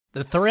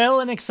The thrill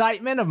and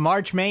excitement of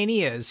March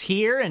Mania is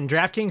here, and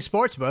DraftKings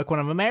Sportsbook, one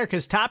of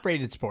America's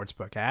top-rated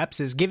sportsbook apps,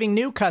 is giving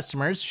new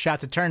customers a shot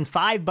to turn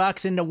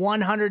 $5 into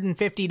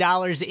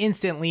 $150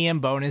 instantly in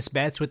bonus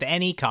bets with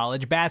any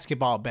college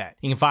basketball bet.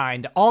 You can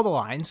find all the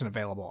lines and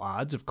available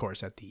odds, of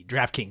course, at the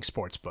DraftKings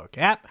Sportsbook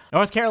app.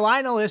 North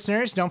Carolina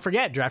listeners, don't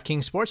forget,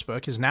 DraftKings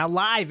Sportsbook is now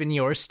live in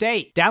your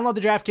state. Download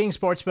the DraftKings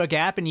Sportsbook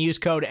app and use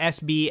code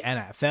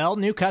SBNFL.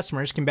 New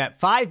customers can bet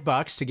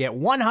 $5 to get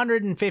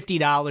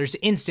 $150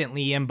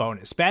 instantly in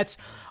bonus bets,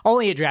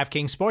 only at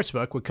DraftKings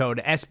Sportsbook with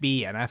code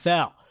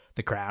SBNFL.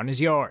 The crown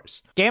is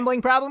yours.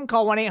 Gambling problem?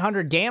 Call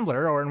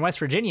 1-800-GAMBLER, or in West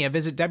Virginia,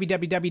 visit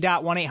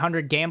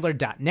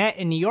www.1800gambler.net.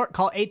 In New York,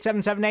 call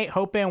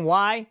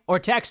 877-8-HOPE-NY or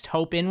text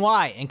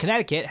HOPE-NY. In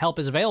Connecticut, help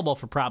is available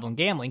for problem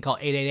gambling. Call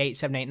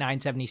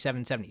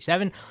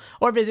 888-789-7777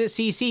 or visit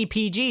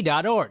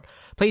ccpg.org.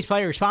 Please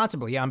play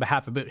responsibly on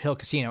behalf of Boot Hill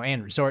Casino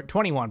and Resort.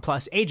 21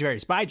 plus, age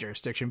varies by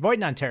jurisdiction. Void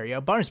in Ontario.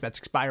 Bonus bets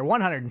expire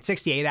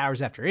 168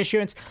 hours after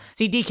issuance.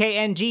 See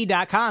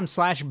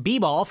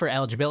dkng.com/bball for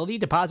eligibility,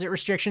 deposit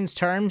restrictions,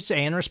 terms,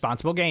 and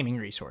responsible gaming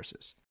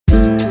resources.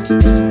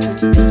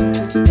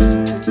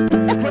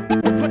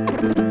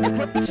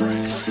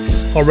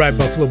 All right,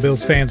 Buffalo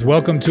Bills fans,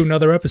 welcome to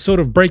another episode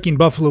of Breaking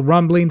Buffalo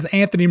Rumblings.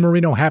 Anthony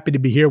Marino, happy to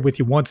be here with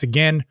you once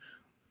again.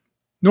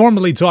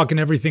 Normally talking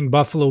everything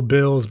Buffalo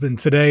Bills, but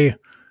today a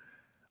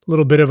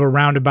little bit of a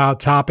roundabout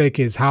topic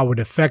is how it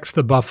affects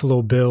the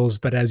Buffalo Bills.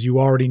 But as you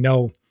already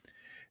know,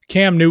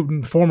 Cam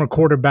Newton, former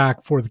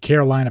quarterback for the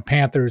Carolina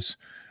Panthers,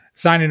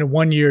 signing a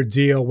one-year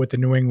deal with the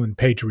New England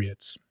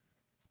Patriots.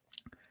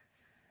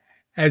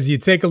 As you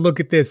take a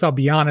look at this, I'll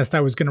be honest, I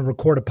was going to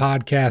record a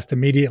podcast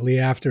immediately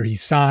after he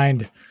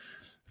signed.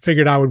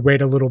 Figured I would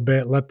wait a little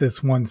bit, let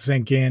this one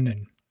sink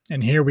in,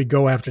 and here we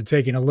go after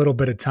taking a little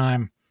bit of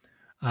time.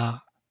 I'm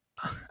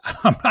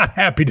not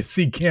happy to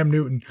see Cam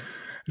Newton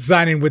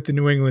signing with the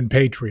New England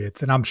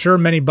Patriots, and I'm sure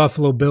many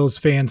Buffalo Bills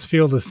fans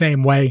feel the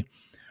same way.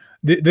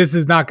 This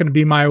is not going to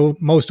be my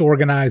most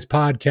organized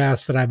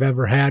podcast that I've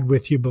ever had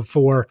with you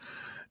before,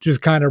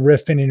 just kind of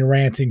riffing and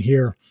ranting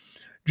here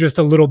just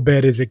a little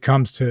bit as it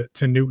comes to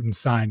Newton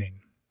signing.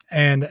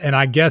 And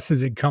I guess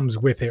as it comes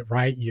with it,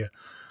 right, you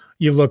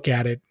look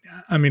at it.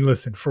 I mean,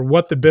 listen, for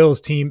what the Bills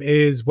team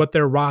is, what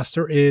their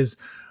roster is,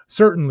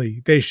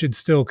 certainly they should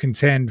still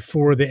contend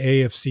for the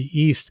AFC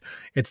East.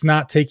 It's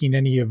not taking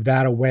any of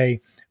that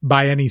away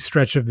by any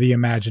stretch of the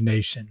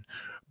imagination.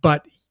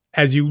 But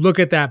as you look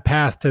at that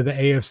path to the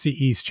AFC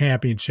East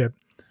championship,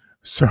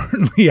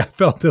 certainly I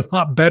felt a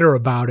lot better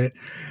about it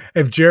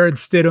if Jarrett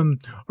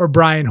Stidham or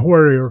Brian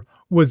Hoyer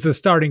was the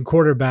starting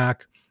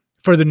quarterback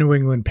for the New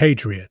England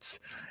Patriots.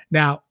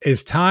 Now,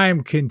 as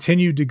time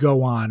continued to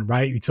go on,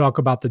 right, you talk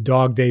about the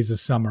dog days of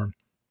summer,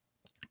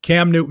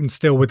 Cam Newton's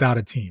still without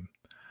a team.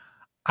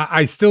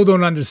 I still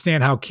don't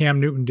understand how Cam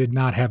Newton did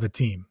not have a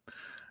team.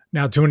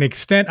 Now, to an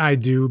extent, I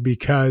do,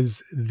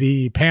 because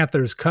the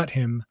Panthers cut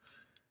him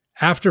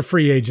after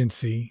free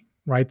agency,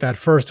 right? That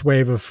first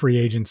wave of free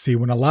agency,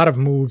 when a lot of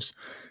moves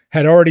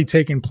had already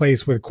taken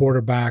place with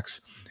quarterbacks,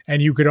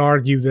 and you could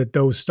argue that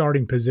those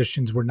starting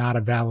positions were not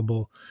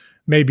available.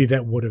 Maybe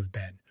that would have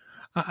been.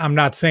 I'm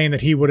not saying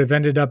that he would have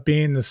ended up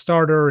being the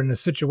starter in a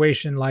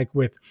situation like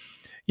with,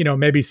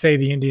 maybe say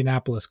the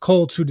Indianapolis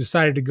Colts, who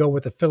decided to go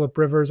with the Phillip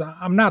Rivers.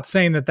 I'm not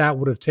saying that that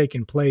would have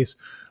taken place,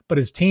 but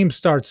as teams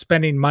start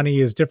spending money,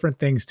 as different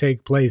things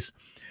take place,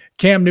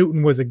 Cam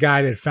Newton was a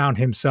guy that found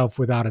himself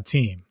without a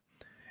team.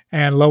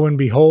 And lo and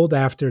behold,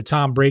 after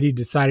Tom Brady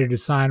decided to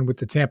sign with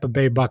the Tampa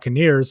Bay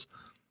Buccaneers,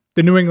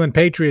 the New England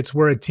Patriots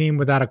were a team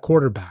without a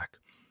quarterback.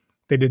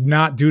 They did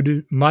not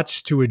do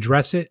much to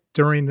address it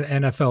during the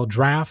NFL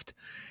draft.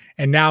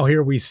 And now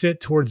here we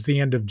sit towards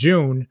the end of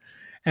June,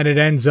 and it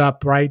ends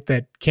up, right,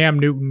 that Cam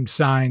Newton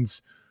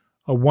signs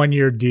a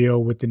one-year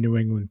deal with the New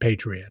England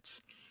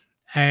Patriots.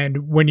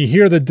 And when you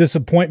hear the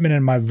disappointment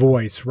in my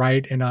voice,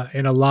 right, in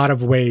a lot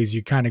of ways,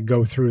 you kind of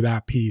go through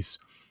that piece.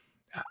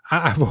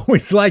 I've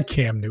always liked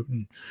Cam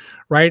Newton,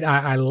 right?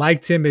 I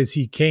liked him as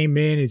he came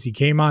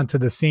onto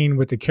the scene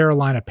with the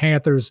Carolina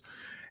Panthers,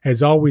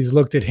 has always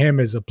looked at him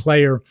as a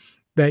player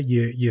that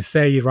you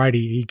say, right,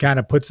 he kind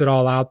of puts it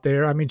all out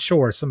there. I mean,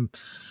 sure, some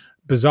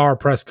bizarre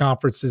press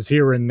conferences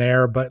here and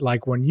there, but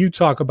like when you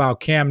talk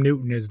about Cam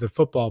Newton as the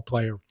football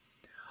player,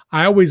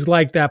 I always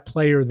liked that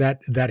player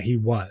that he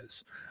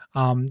was.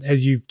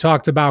 As you've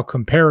talked about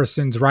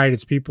comparisons, right,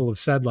 as people have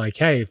said, like,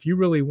 hey, if you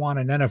really want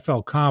an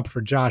NFL comp for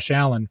Josh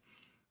Allen,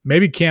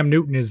 maybe Cam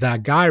Newton is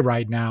that guy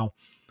right now.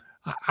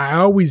 I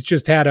always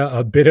just had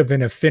a bit of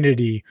an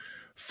affinity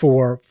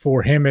for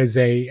him as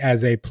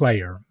a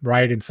player,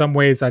 right? In some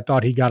ways, I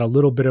thought he got a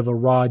little bit of a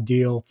raw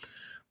deal,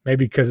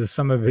 maybe because of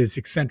some of his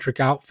eccentric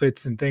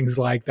outfits and things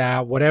like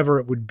that, whatever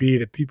it would be,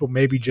 that people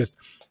maybe just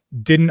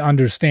didn't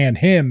understand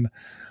him.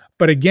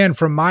 But again,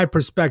 from my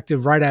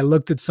perspective, right, I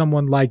looked at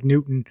someone like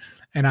Newton,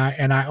 and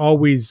I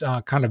always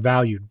kind of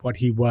valued what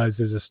he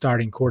was as a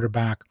starting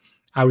quarterback.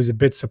 I was a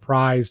bit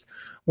surprised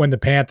when the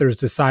Panthers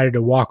decided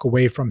to walk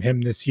away from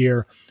him this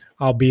year,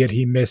 albeit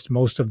he missed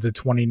most of the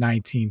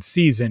 2019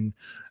 season.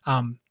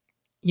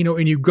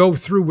 and you go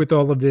through with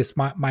all of this,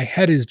 my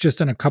head is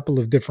just in a couple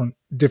of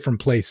different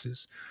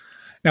places.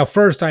 Now,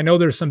 first, I know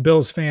there's some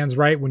Bills fans,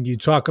 right? When you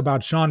talk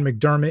about Sean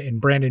McDermott and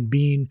Brandon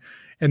Beane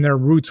and their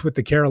roots with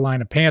the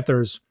Carolina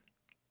Panthers,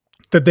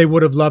 that they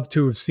would have loved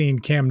to have seen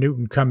Cam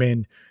Newton come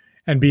in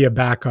and be a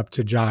backup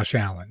to Josh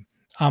Allen.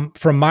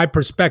 From my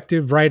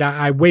perspective, right,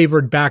 I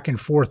wavered back and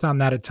forth on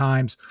that at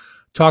times,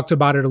 talked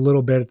about it a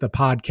little bit at the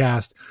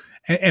podcast,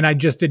 and I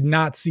just did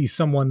not see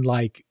someone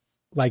like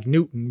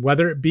Newton,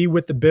 whether it be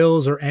with the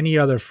Bills or any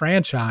other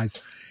franchise,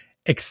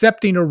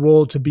 accepting a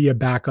role to be a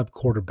backup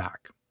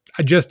quarterback.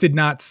 I just did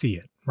not see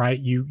it, right?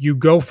 You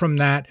go from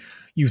that,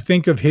 you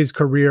think of his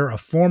career, a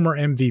former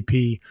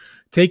MVP,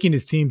 taking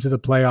his team to the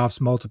playoffs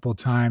multiple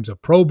times, a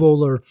Pro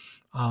Bowler,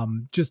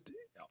 just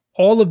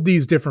all of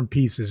these different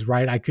pieces,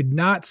 right? I could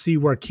not see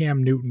where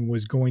Cam Newton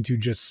was going to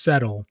just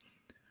settle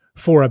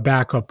for a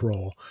backup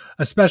role,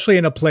 especially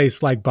in a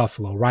place like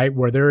Buffalo, right?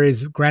 Where there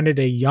is, granted,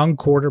 a young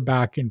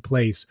quarterback in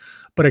place,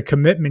 but a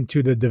commitment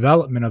to the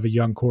development of a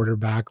young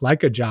quarterback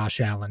like a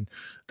Josh Allen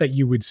that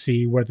you would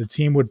see, where the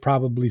team would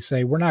probably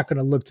say, we're not going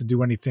to look to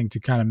do anything to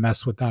kind of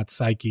mess with that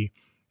psyche.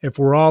 If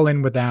we're all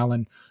in with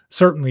Allen,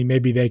 certainly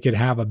maybe they could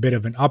have a bit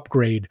of an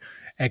upgrade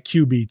at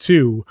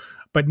QB2,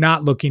 but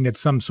not looking at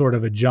some sort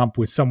of a jump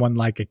with someone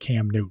like a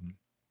Cam Newton.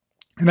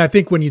 And I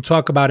think when you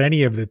talk about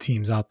any of the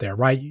teams out there,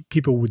 right,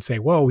 people would say,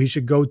 whoa, he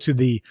should go to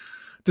the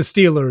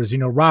Steelers,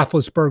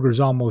 Roethlisberger's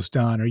almost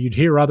done, or you'd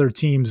hear other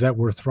teams that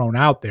were thrown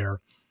out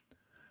there.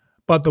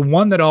 But the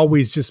one that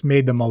always just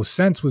made the most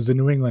sense was the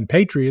New England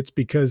Patriots,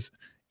 because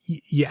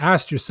you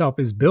asked yourself,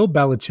 is Bill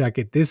Belichick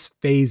at this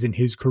phase in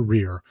his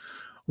career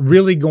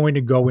really going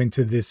to go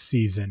into this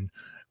season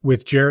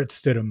with Jarrett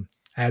Stidham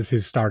as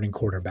his starting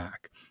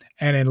quarterback?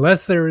 And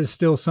unless there is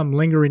still some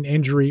lingering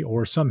injury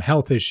or some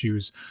health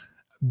issues,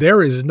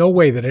 there is no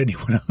way that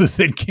anyone other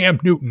than Cam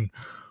Newton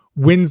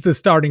wins the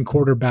starting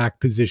quarterback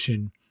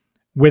position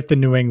with the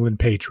New England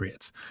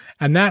Patriots.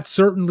 And that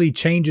certainly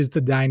changes the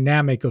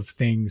dynamic of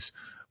things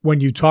when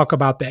you talk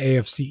about the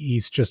AFC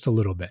East just a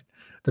little bit.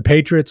 The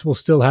Patriots will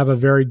still have a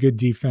very good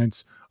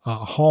defense, a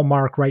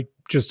hallmark, right,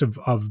 just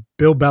of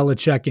Bill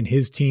Belichick and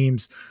his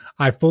teams.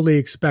 I fully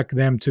expect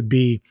them to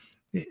be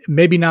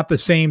maybe not the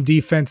same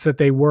defense that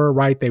they were,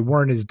 right? They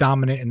weren't as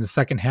dominant in the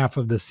second half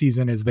of the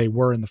season as they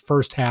were in the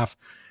first half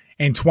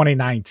in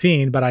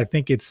 2019, but I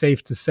think it's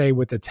safe to say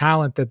with the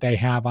talent that they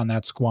have on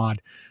that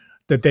squad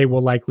that they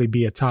will likely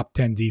be a top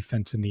 10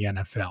 defense in the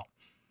NFL.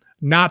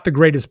 Not the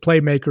greatest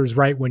playmakers,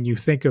 right, when you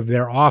think of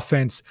their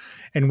offense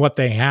and what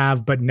they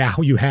have, but now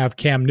you have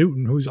Cam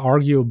Newton, who's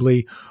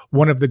arguably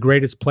one of the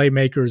greatest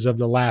playmakers of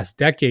the last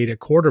decade at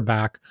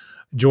quarterback,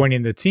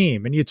 joining the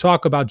team. And you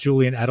talk about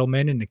Julian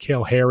Edelman and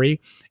N'Keal Harry.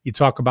 You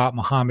talk about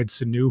Mohamed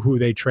Sanu, who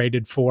they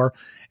traded for.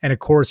 And of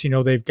course,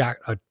 they've got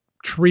a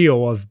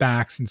trio of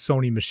backs in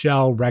Sony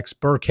Michel, Rex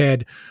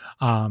Burkhead.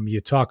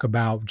 You talk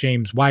about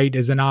James White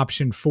as an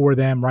option for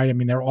them, right? I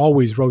mean, they're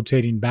always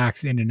rotating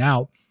backs in and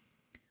out.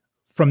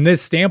 From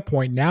this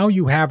standpoint, now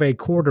you have a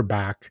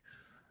quarterback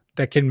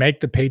that can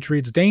make the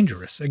Patriots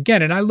dangerous.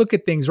 Again, and I look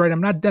at things, right?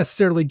 I'm not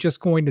necessarily just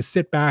going to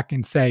sit back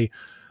and say,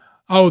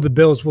 oh, the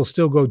Bills will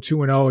still go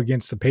 2-0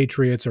 against the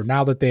Patriots, or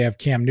now that they have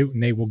Cam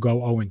Newton, they will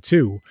go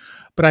 0-2.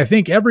 But I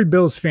think every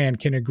Bills fan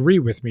can agree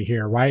with me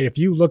here, right? If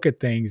you look at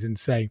things and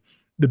say,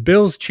 the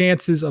Bills'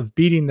 chances of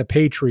beating the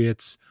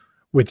Patriots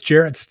with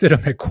Jarrett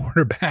Stidham at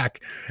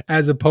quarterback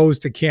as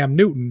opposed to Cam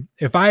Newton,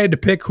 if I had to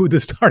pick who the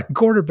starting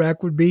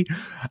quarterback would be,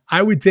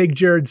 I would take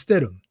Jarrett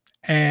Stidham.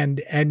 And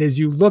as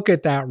you look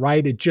at that,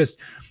 right,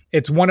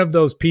 it's one of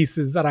those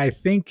pieces that I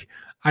think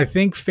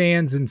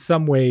fans in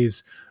some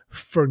ways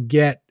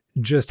forget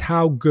just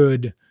how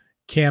good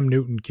Cam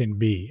Newton can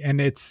be.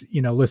 And it's,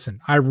 listen,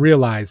 I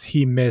realize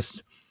he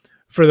missed,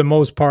 for the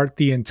most part,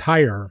 the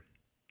entire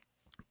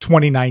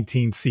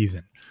 2019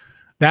 season.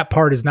 That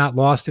part is not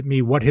lost at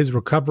me. What his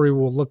recovery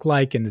will look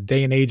like in the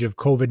day and age of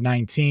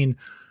COVID-19,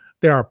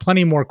 there are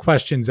plenty more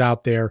questions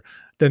out there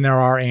than there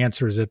are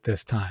answers at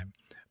this time.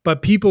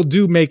 But people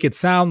do make it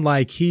sound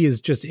like he is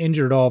just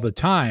injured all the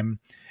time.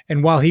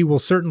 And while he will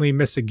certainly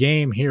miss a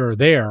game here or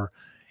there,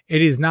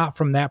 it is not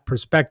from that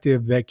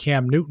perspective that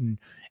Cam Newton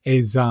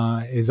is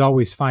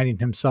always finding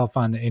himself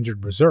on the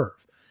injured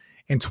reserve.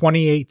 In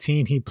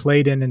 2018, he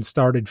played in and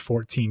started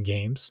 14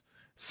 games,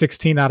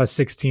 16 out of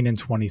 16 in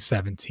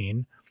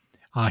 2017.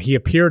 He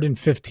appeared in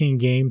 15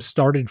 games,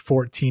 started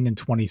 14 in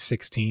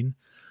 2016,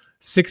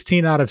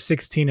 16 out of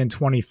 16 in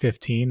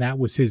 2015. That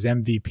was his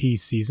MVP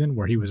season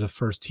where he was a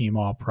first-team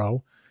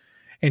All-Pro.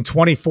 In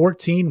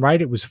 2014,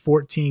 right, it was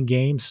 14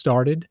 games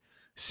started,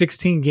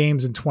 16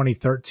 games in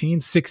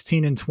 2013,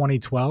 16 in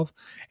 2012,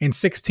 and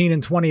 16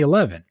 in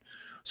 2011.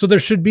 So there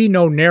should be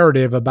no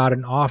narrative about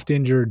an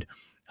oft-injured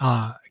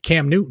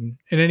Cam Newton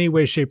in any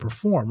way, shape, or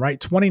form, right?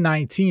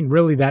 2019,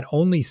 really that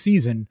only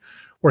season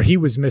where he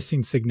was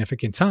missing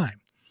significant time.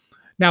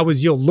 Now,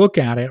 as you'll look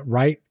at it,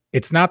 right,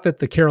 it's not that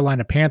the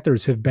Carolina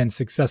Panthers have been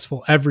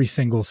successful every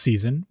single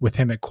season with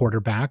him at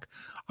quarterback.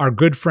 Our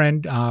good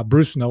friend,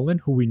 Bruce Nolan,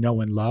 who we know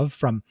and love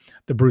from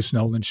the Bruce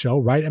Nolan Show,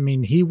 right? I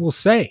mean, he will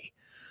say,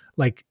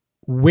 like,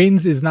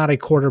 wins is not a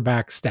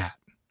quarterback stat.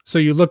 So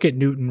you look at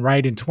Newton,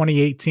 right? In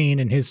 2018,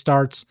 in his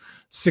starts,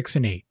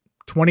 6-8.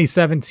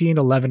 2017,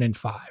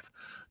 11-5.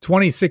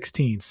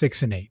 2016,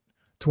 6-8.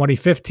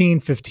 2015,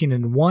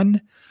 15-1.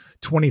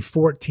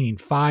 2014,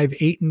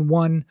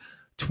 5-8-1.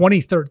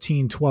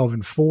 2013,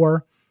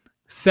 12-4.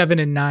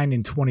 7-9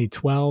 in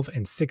 2012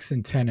 and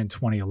 6-10 in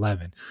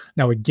 2011.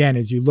 Now, again,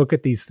 as you look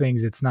at these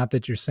things, it's not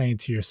that you're saying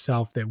to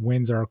yourself that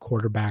wins are a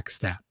quarterback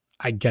stat.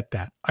 I get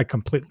that. I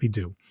completely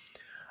do.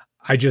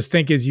 I just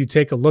think as you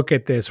take a look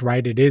at this,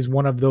 right, it is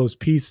one of those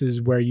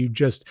pieces where you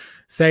just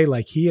say,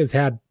 like, he has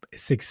had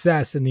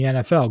success in the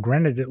NFL.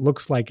 Granted, it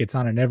looks like it's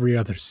on an every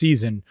other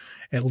season,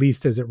 at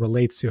least as it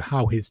relates to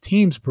how his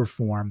teams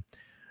perform.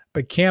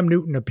 But Cam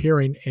Newton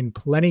appearing in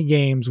plenty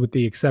games with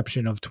the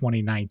exception of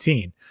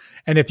 2019.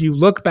 And if you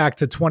look back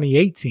to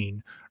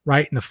 2018,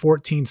 right, in the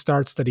 14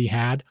 starts that he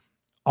had,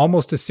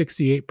 almost a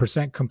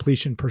 68%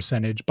 completion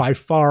percentage, by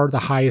far the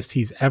highest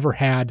he's ever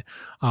had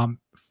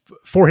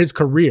for his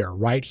career,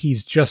 right?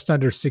 He's just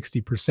under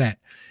 60%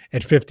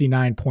 at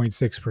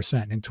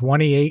 59.6%. In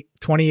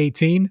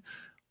 2018,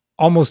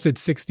 almost at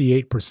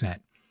 68%.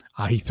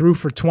 He threw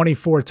for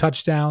 24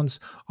 touchdowns,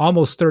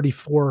 almost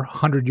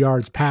 3,400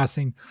 yards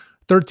passing,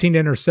 13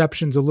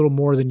 interceptions, a little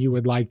more than you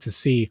would like to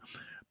see.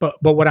 But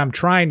what I'm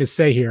trying to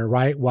say here,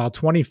 right, while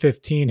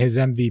 2015, his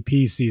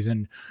MVP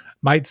season,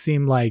 might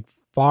seem like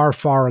far,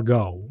 far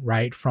ago,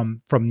 right,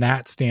 from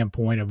that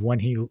standpoint of when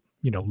he,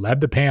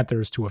 led the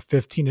Panthers to a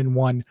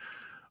 15-1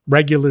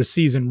 regular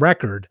season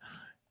record,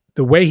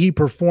 the way he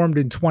performed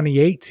in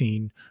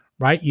 2018,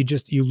 right,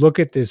 you look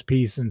at this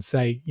piece and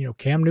say,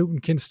 Cam Newton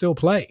can still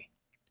play.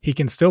 He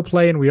can still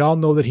play, and we all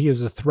know that he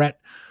is a threat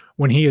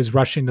when he is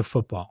rushing the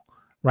football.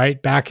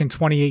 Right, back in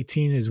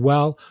 2018 as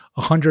well,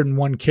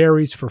 101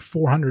 carries for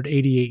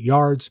 488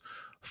 yards,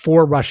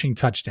 4 rushing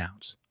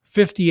touchdowns,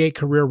 58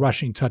 career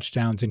rushing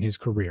touchdowns in his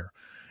career.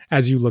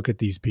 As you look at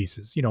these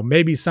pieces,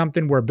 maybe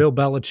something where Bill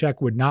Belichick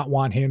would not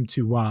want him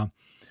to,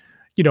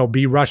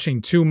 be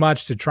rushing too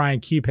much to try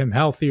and keep him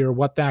healthy, or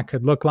what that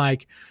could look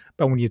like.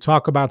 But when you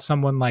talk about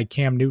someone like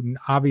Cam Newton,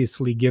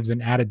 obviously gives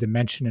an added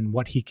dimension in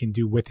what he can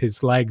do with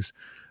his legs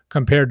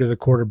compared to the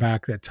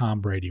quarterback that Tom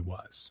Brady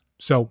was.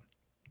 So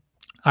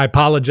I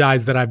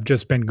apologize that I've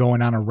just been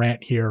going on a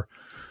rant here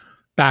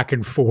back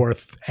and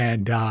forth.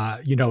 And,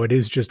 it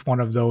is just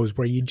one of those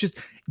where you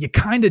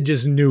kind of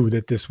just knew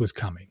that this was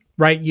coming,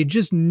 right? You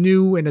just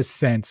knew in a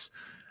sense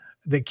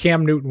that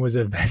Cam Newton was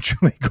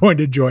eventually going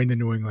to join the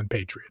New England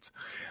Patriots,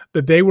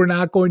 that they were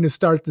not going to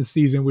start the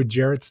season with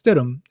Jarrett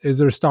Stidham as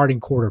their starting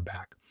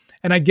quarterback.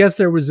 And I guess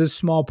there was this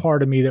small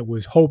part of me that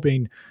was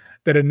hoping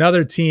that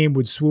another team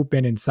would swoop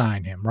in and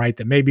sign him, right?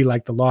 That maybe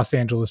like the Los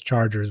Angeles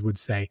Chargers would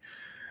say,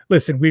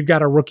 listen, we've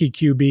got a rookie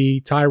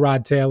QB,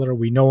 Tyrod Taylor.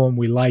 We know him.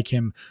 We like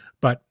him.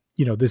 But,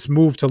 this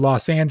move to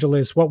Los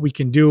Angeles, what we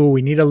can do,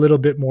 we need a little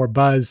bit more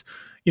buzz,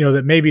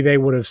 that maybe they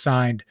would have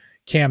signed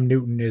Cam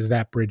Newton as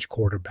that bridge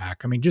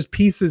quarterback. I mean, just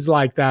pieces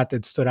like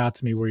that stood out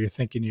to me where you're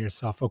thinking to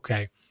yourself,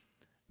 okay,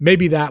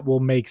 maybe that will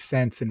make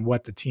sense in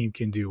what the team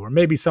can do. Or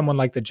maybe someone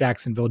like the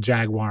Jacksonville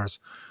Jaguars,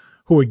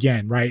 who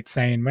again, right,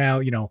 saying,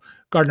 well,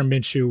 Gardner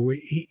Minshew,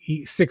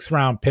 he 6th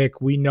round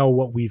pick. We know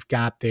what we've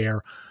got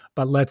there.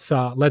 But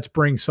let's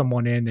bring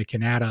someone in that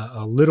can add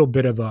a little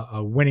bit of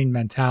a winning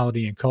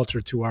mentality and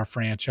culture to our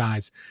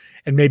franchise,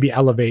 and maybe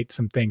elevate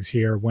some things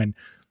here when,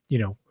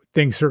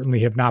 things certainly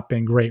have not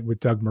been great with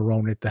Doug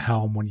Marrone at the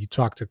helm when you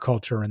talk to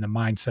culture and the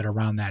mindset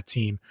around that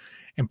team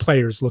and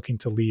players looking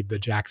to leave the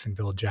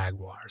Jacksonville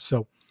Jaguars.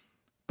 So,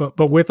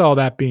 but with all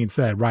that being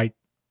said, right,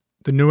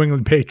 the New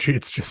England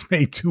Patriots just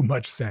made too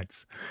much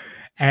sense.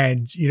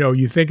 And,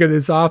 you think of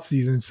this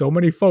offseason, so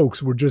many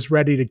folks were just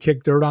ready to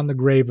kick dirt on the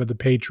grave of the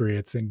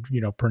Patriots and,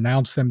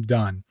 pronounce them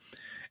done.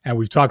 And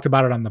we've talked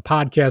about it on the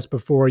podcast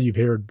before. You've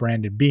heard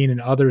Brandon Beane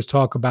and others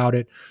talk about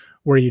it,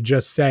 where you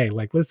just say,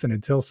 like, listen,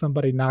 until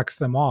somebody knocks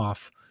them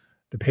off,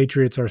 the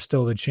Patriots are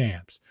still the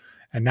champs.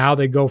 And now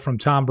they go from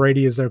Tom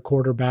Brady as their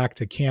quarterback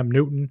to Cam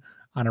Newton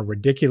on a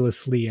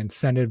ridiculously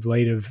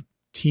incentive-laden,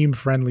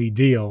 team-friendly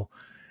deal.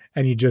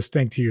 And you just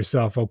think to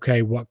yourself,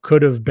 okay, what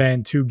could have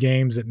been 2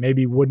 games that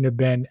maybe wouldn't have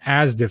been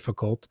as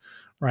difficult,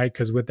 right?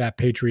 Because with that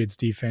Patriots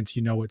defense,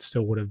 it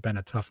still would have been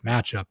a tough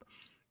matchup.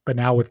 But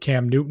now with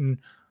Cam Newton,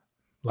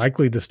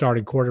 likely the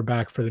starting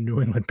quarterback for the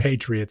New England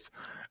Patriots,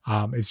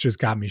 it's just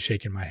got me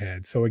shaking my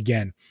head. So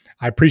again,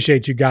 I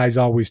appreciate you guys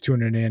always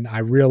tuning in. I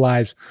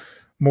realize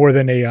more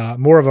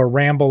of a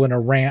ramble and a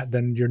rant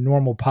than your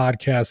normal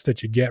podcast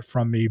that you get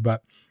from me.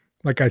 But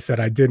like I said,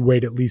 I did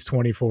wait at least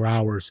 24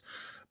 hours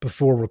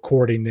before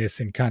recording this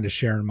and kind of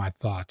sharing my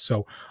thoughts.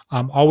 So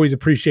always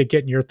appreciate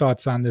getting your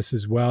thoughts on this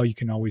as well. You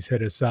can always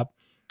hit us up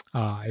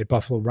at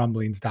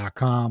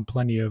buffalorumblings.com.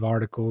 Plenty of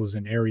articles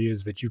and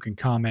areas that you can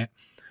comment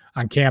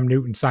on Cam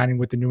Newton signing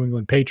with the New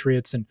England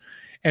Patriots. And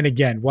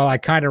again, while I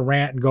kind of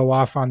rant and go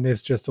off on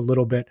this just a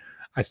little bit,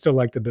 I still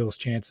like the Bills'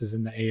 chances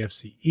in the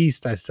AFC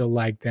East. I still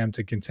like them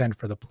to contend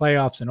for the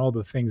playoffs and all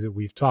the things that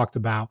we've talked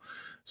about.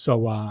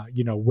 So,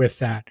 with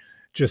that,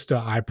 just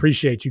I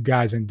appreciate you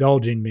guys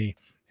indulging me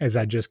as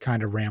I just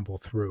kind of ramble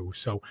through.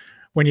 So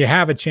when you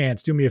have a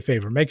chance, do me a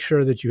favor. Make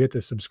sure that you hit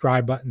the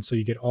subscribe button so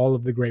you get all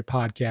of the great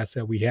podcasts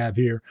that we have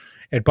here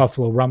at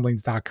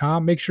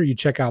BuffaloRumblings.com. Make sure you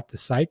check out the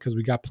site because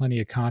we got plenty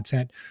of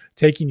content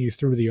taking you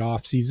through the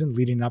off season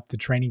leading up to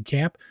training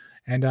camp.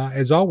 And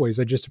as always,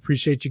 I just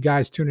appreciate you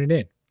guys tuning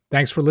in.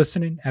 Thanks for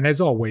listening. And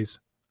as always,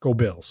 go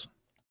Bills.